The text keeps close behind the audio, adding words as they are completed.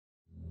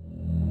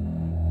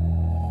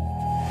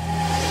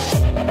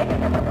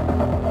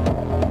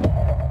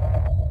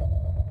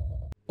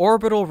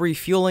Orbital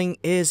refueling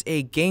is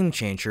a game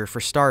changer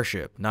for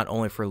Starship, not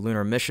only for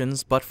lunar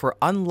missions, but for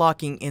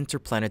unlocking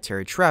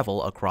interplanetary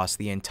travel across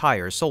the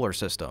entire solar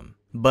system.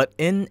 But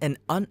in an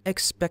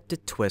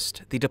unexpected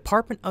twist, the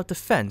Department of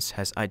Defense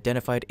has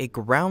identified a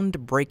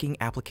groundbreaking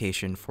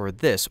application for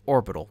this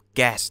orbital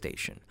gas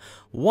station,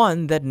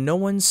 one that no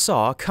one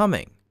saw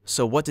coming.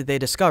 So what did they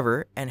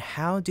discover, and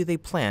how do they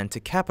plan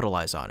to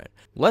capitalize on it?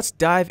 Let's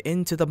dive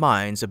into the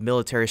minds of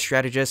military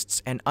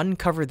strategists and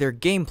uncover their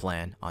game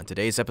plan on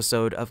today's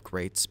episode of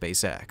Great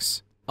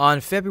SpaceX.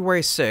 On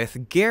February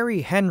 6th,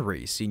 Gary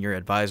Henry, senior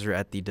advisor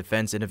at the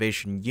Defense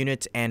Innovation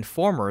Unit and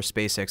former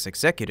SpaceX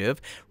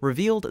executive,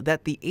 revealed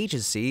that the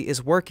agency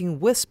is working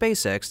with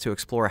SpaceX to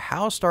explore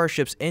how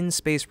Starship's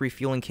in-space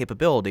refueling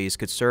capabilities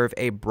could serve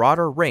a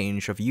broader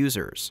range of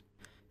users.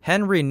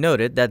 Henry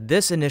noted that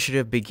this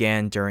initiative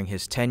began during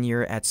his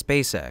tenure at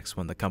SpaceX,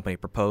 when the company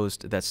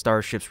proposed that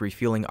Starship's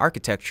refueling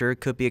architecture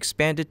could be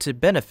expanded to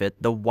benefit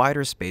the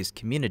wider space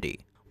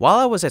community. While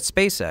I was at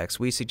SpaceX,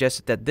 we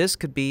suggested that this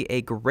could be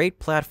a great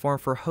platform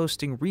for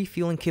hosting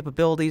refueling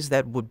capabilities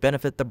that would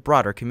benefit the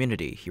broader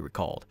community, he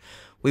recalled.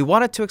 We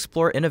wanted to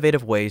explore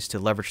innovative ways to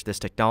leverage this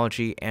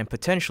technology and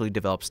potentially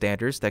develop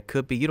standards that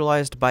could be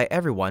utilized by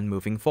everyone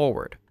moving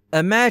forward.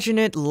 Imagine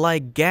it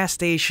like gas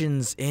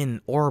stations in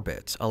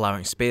orbit,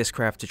 allowing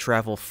spacecraft to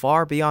travel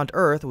far beyond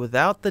Earth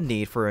without the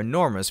need for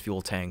enormous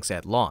fuel tanks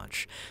at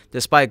launch.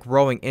 Despite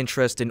growing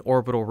interest in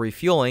orbital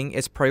refueling,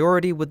 its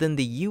priority within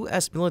the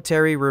U.S.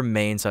 military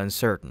remains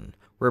uncertain.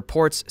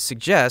 Reports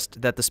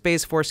suggest that the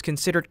Space Force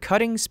considered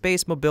cutting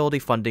space mobility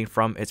funding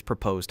from its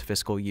proposed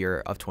fiscal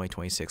year of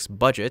 2026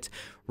 budget,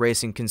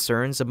 raising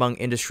concerns among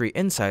industry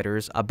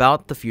insiders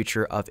about the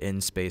future of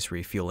in-space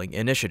refueling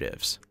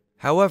initiatives.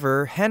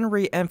 However,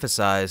 Henry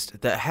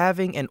emphasized that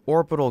having an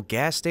orbital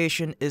gas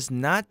station is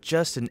not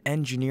just an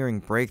engineering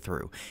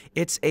breakthrough,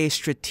 it's a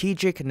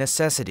strategic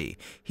necessity.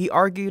 He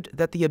argued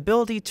that the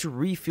ability to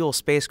refuel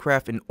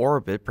spacecraft in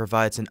orbit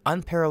provides an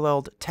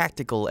unparalleled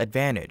tactical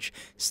advantage,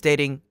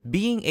 stating,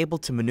 "Being able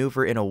to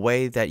maneuver in a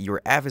way that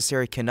your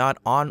adversary cannot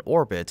on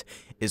orbit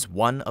is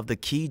one of the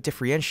key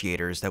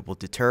differentiators that will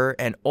deter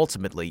and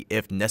ultimately,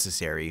 if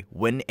necessary,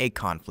 win a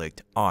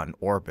conflict on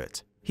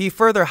orbit." He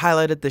further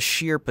highlighted the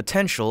sheer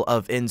potential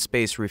of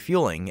in-space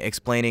refueling,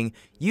 explaining,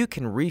 "You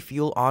can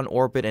refuel on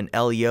orbit an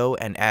LEO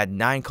and add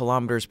 9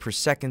 kilometers per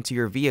second to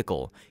your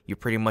vehicle. You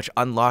pretty much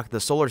unlock the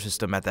solar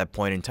system at that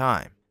point in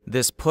time."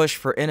 This push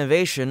for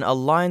innovation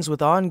aligns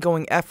with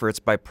ongoing efforts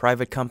by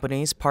private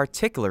companies,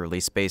 particularly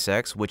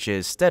SpaceX, which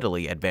is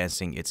steadily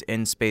advancing its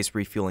in-space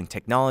refueling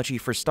technology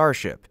for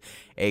Starship,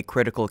 a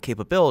critical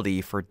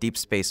capability for deep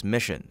space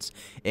missions,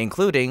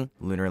 including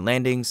lunar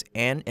landings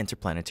and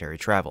interplanetary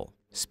travel.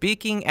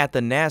 Speaking at the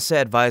NASA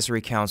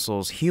Advisory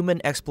Council's Human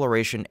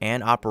Exploration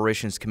and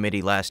Operations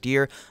Committee last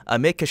year,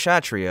 Amit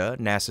Kshatriya,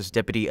 NASA's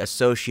Deputy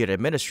Associate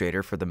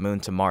Administrator for the Moon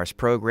to Mars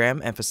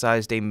program,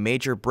 emphasized a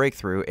major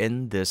breakthrough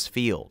in this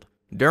field.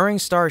 During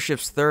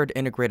Starship's third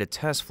integrated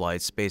test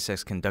flight,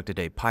 SpaceX conducted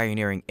a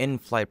pioneering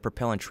in-flight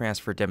propellant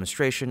transfer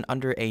demonstration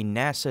under a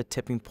NASA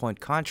tipping point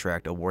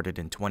contract awarded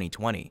in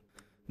 2020.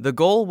 The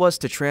goal was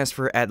to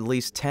transfer at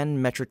least 10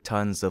 metric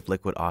tons of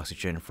liquid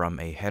oxygen from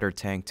a header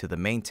tank to the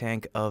main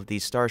tank of the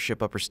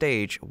Starship upper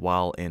stage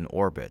while in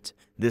orbit.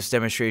 This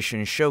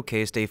demonstration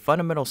showcased a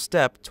fundamental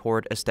step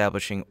toward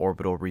establishing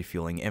orbital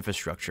refueling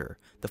infrastructure.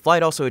 The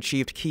flight also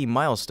achieved key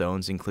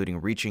milestones,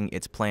 including reaching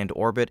its planned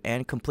orbit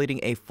and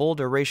completing a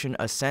full-duration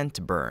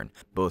ascent burn,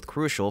 both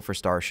crucial for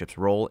Starship's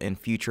role in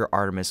future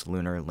Artemis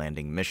lunar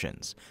landing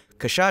missions.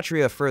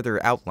 Kshatriya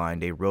further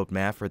outlined a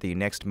roadmap for the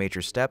next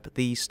major step,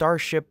 the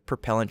Starship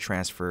Propellant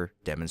Transfer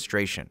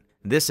Demonstration.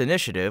 This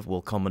initiative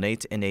will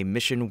culminate in a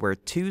mission where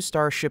 2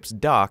 starships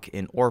dock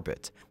in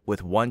orbit,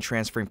 with one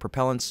transferring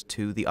propellants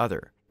to the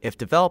other. If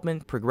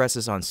development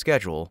progresses on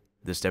schedule,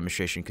 this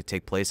demonstration could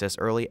take place as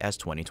early as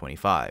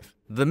 2025.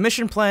 The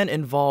mission plan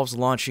involves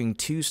launching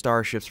 2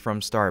 starships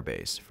from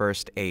Starbase.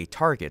 First, a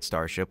target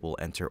starship will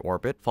enter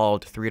orbit,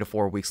 followed 3 to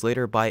 4 weeks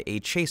later by a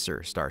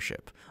chaser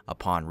starship.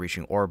 Upon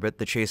reaching orbit,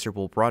 the chaser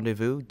will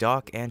rendezvous,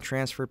 dock, and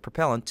transfer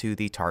propellant to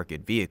the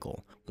target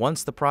vehicle.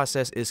 Once the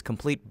process is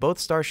complete, both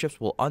starships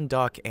will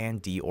undock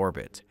and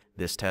deorbit.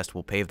 This test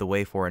will pave the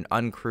way for an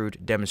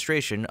uncrewed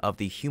demonstration of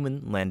the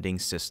Human Landing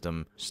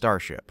System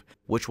Starship,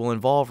 which will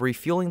involve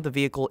refueling the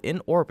vehicle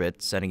in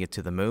orbit, sending it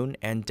to the moon,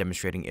 and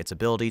demonstrating its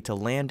ability to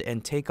land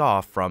and take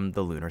off from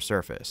the lunar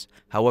surface.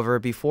 However,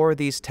 before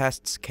these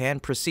tests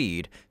can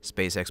proceed,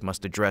 SpaceX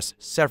must address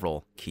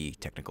several key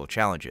technical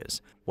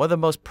challenges. One of the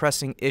most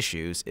pressing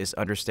issues is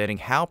understanding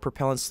how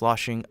propellant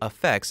sloshing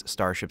affects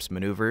Starship's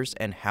maneuvers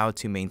and how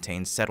to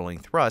maintain settling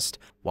thrust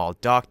while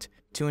docked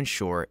to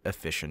ensure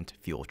efficient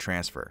fuel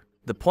transfer.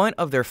 The point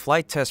of their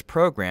flight test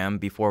program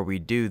before we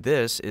do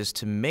this is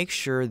to make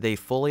sure they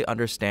fully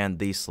understand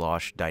the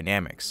slosh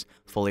dynamics,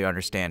 fully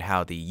understand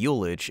how the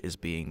ullage is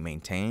being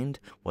maintained,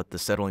 what the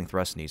settling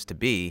thrust needs to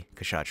be,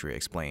 Kshatriya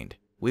explained.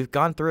 We've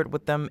gone through it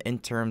with them in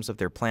terms of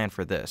their plan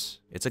for this.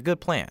 It's a good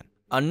plan.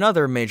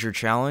 Another major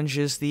challenge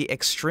is the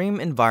extreme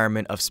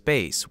environment of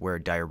space, where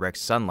direct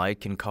sunlight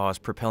can cause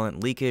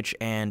propellant leakage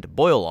and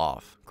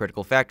boil-off,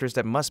 critical factors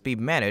that must be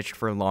managed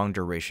for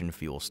long-duration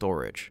fuel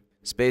storage.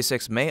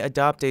 SpaceX may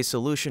adopt a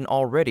solution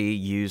already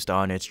used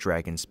on its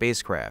Dragon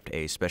spacecraft,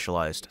 a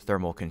specialized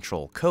thermal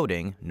control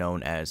coating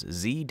known as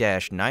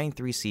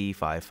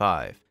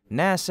Z-93C55.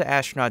 NASA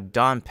astronaut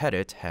Don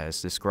Pettit has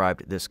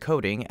described this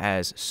coating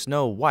as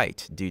snow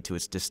white due to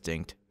its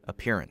distinct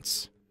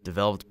appearance.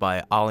 Developed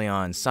by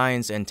Allianz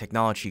Science and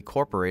Technology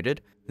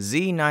Corporated,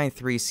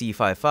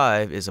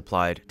 Z93C55 is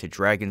applied to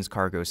Dragon's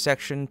cargo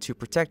section to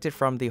protect it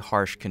from the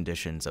harsh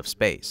conditions of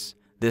space.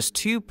 This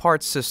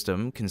two-part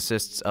system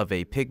consists of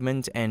a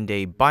pigment and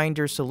a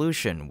binder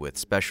solution with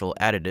special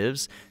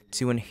additives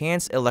to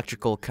enhance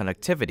electrical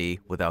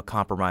conductivity without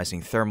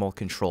compromising thermal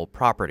control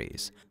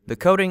properties. The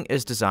coating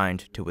is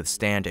designed to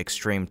withstand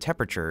extreme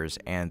temperatures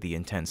and the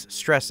intense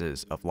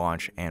stresses of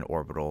launch and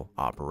orbital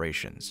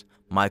operations.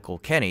 Michael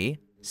Kenny,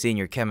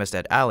 senior chemist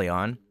at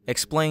Allianz,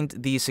 explained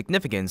the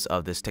significance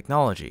of this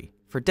technology.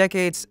 For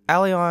decades,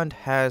 Allianz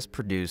has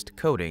produced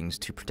coatings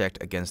to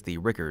protect against the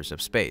rigors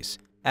of space.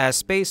 As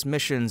space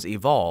missions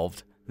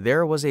evolved,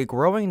 there was a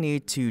growing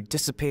need to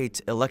dissipate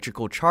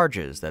electrical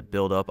charges that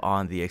build up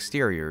on the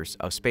exteriors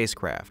of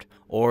spacecraft,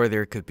 or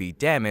there could be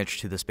damage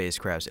to the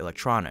spacecraft's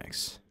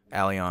electronics.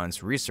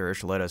 Allianz's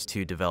research led us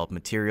to develop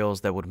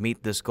materials that would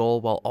meet this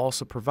goal while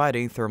also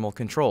providing thermal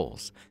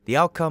controls. The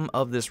outcome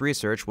of this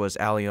research was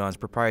Allianz's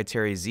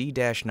proprietary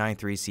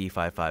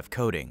Z-93C55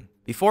 coating.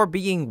 Before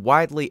being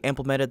widely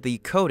implemented, the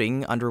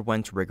coating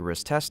underwent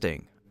rigorous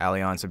testing.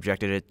 Allianz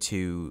subjected it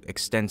to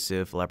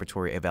extensive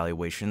laboratory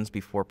evaluations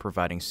before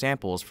providing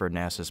samples for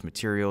NASA's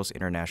Materials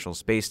International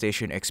Space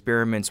Station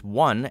Experiments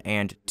 1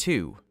 and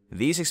 2.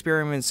 These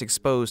experiments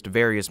exposed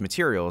various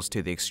materials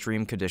to the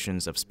extreme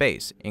conditions of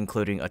space,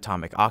 including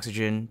atomic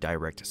oxygen,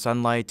 direct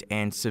sunlight,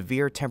 and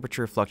severe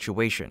temperature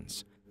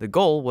fluctuations. The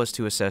goal was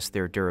to assess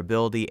their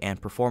durability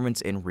and performance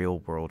in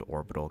real-world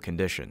orbital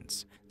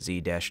conditions.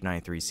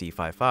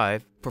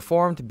 Z-93C55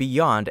 performed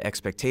beyond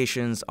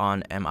expectations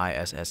on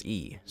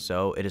MISSE,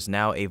 so it is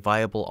now a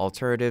viable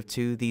alternative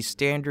to the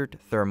standard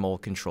thermal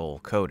control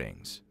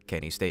coatings,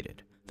 Kenny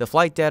stated. The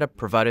flight data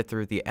provided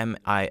through the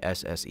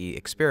MISSE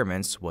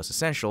experiments was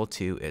essential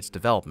to its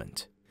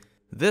development.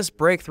 This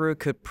breakthrough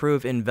could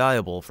prove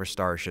invaluable for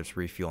Starship's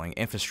refueling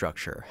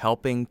infrastructure,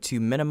 helping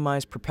to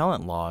minimize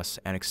propellant loss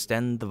and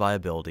extend the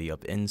viability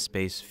of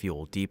in-space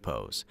fuel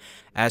depots.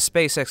 As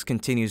SpaceX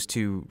continues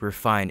to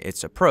refine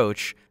its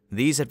approach,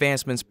 these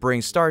advancements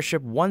bring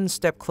Starship one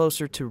step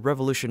closer to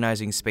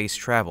revolutionizing space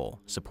travel,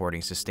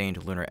 supporting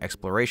sustained lunar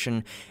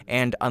exploration,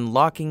 and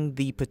unlocking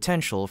the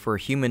potential for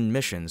human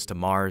missions to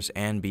Mars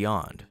and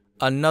beyond.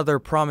 Another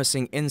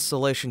promising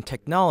installation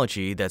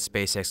technology that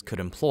SpaceX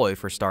could employ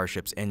for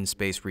Starship's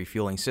in-space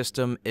refueling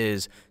system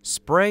is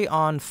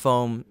spray-on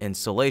foam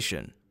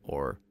insulation,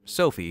 or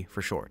SOFI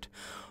for short.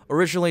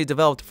 Originally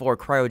developed for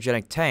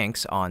cryogenic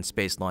tanks on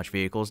space launch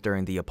vehicles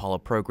during the Apollo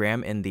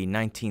program in the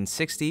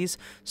 1960s,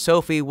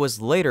 SOFI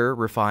was later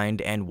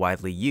refined and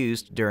widely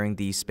used during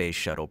the Space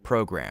Shuttle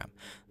program.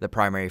 The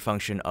primary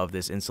function of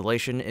this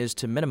insulation is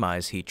to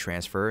minimize heat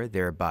transfer,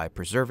 thereby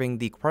preserving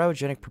the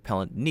cryogenic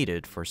propellant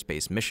needed for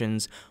space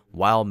missions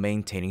while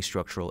maintaining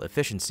structural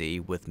efficiency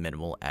with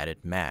minimal added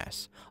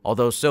mass.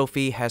 Although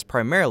SOFI has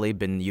primarily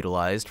been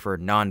utilized for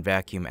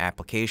non-vacuum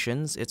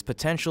applications, its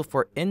potential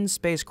for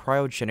in-space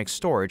cryogenic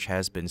storage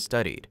has been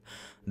studied.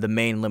 The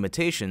main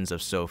limitations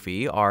of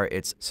SOFI are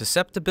its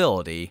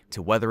susceptibility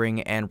to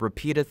weathering and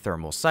repeated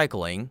thermal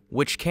cycling,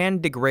 which can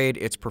degrade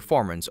its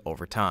performance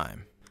over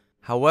time.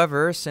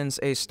 However, since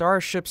a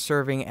Starship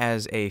serving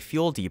as a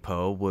fuel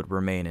depot would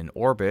remain in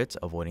orbit,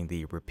 avoiding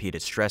the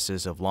repeated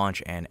stresses of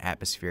launch and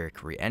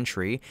atmospheric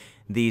re-entry,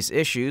 these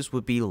issues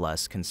would be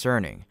less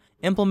concerning.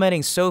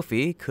 Implementing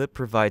SOFI could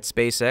provide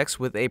SpaceX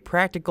with a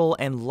practical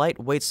and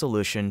lightweight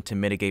solution to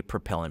mitigate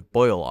propellant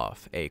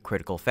boil-off, a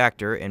critical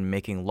factor in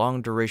making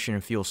long-duration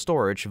fuel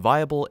storage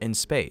viable in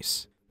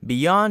space.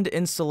 Beyond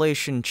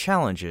installation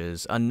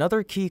challenges,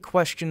 another key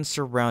question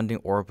surrounding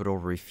orbital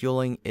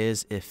refueling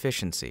is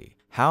efficiency.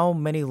 How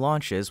many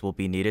launches will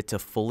be needed to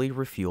fully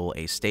refuel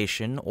a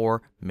station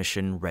or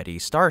mission-ready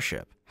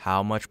Starship?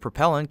 How much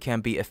propellant can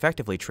be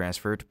effectively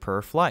transferred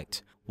per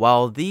flight?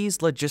 While these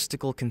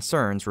logistical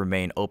concerns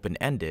remain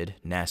open-ended,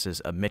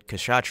 NASA's Amit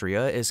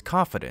Kshatriya is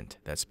confident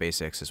that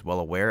SpaceX is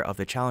well aware of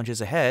the challenges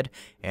ahead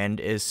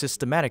and is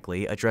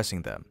systematically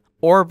addressing them.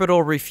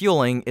 Orbital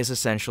refueling is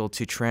essential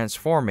to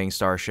transforming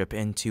Starship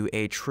into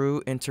a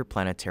true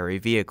interplanetary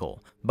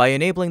vehicle. By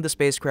enabling the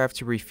spacecraft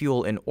to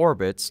refuel in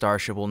orbit,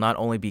 Starship will not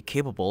only be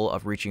capable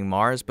of reaching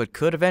Mars, but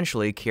could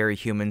eventually carry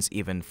humans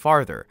even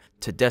farther,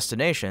 to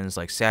destinations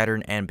like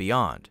Saturn and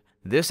beyond.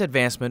 This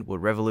advancement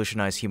would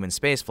revolutionize human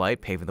spaceflight,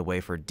 paving the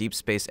way for deep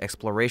space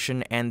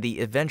exploration and the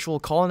eventual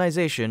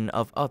colonization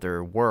of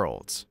other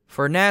worlds.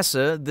 For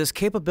NASA, this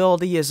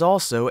capability is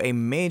also a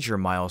major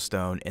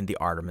milestone in the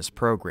Artemis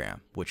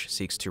program, which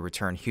seeks to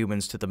return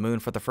humans to the moon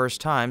for the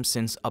first time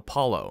since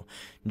Apollo.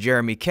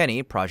 Jeremy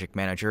Kenny, project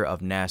manager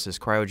of NASA's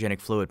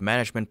cryogenic fluid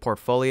management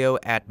portfolio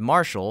at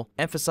Marshall,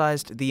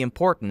 emphasized the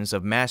importance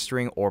of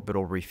mastering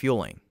orbital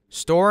refueling.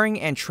 Storing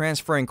and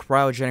transferring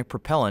cryogenic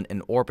propellant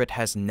in orbit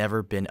has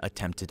never been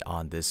attempted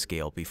on this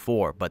scale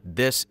before, but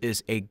this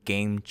is a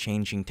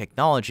game-changing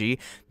technology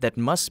that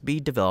must be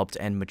developed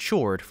and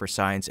matured for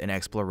science and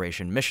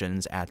exploration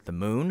missions at the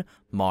Moon,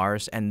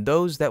 Mars, and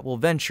those that will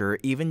venture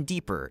even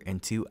deeper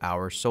into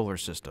our solar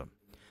system.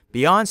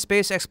 Beyond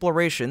space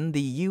exploration,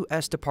 the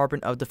U.S.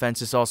 Department of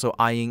Defense is also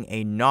eyeing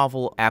a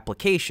novel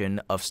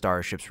application of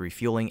Starship's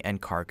refueling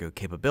and cargo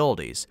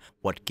capabilities,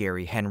 what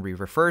Gary Henry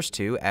refers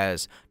to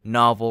as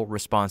novel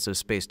responsive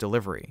space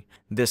delivery.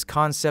 This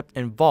concept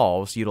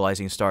involves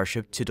utilizing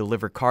Starship to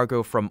deliver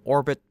cargo from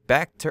orbit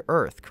back to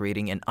Earth,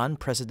 creating an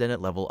unprecedented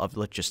level of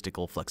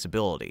logistical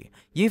flexibility.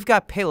 You've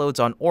got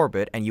payloads on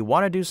orbit and you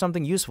want to do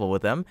something useful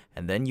with them,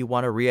 and then you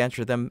want to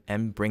re-enter them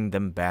and bring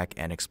them back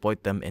and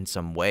exploit them in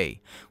some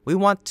way. We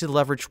want to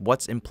leverage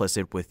what's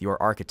implicit with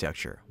your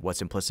architecture,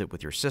 what's implicit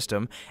with your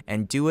system,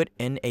 and do it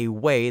in a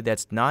way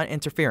that's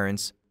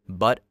non-interference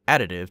but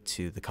additive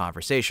to the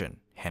conversation,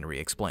 Henry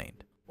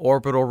explained.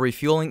 Orbital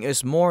refueling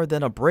is more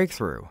than a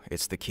breakthrough,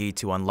 it's the key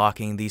to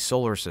unlocking the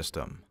solar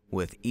system.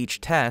 With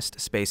each test,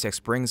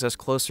 SpaceX brings us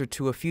closer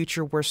to a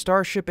future where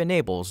Starship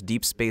enables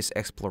deep space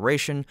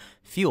exploration,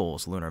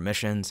 fuels lunar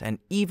missions, and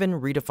even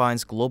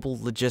redefines global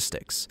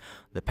logistics.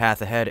 The path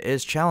ahead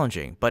is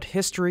challenging, but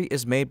history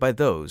is made by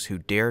those who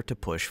dare to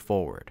push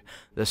forward.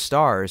 The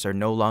stars are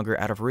no longer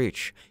out of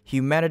reach.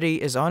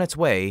 Humanity is on its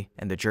way,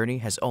 and the journey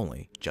has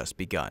only just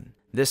begun.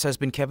 This has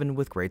been Kevin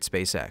with Great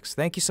SpaceX.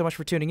 Thank you so much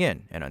for tuning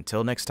in, and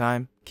until next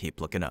time,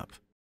 keep looking up.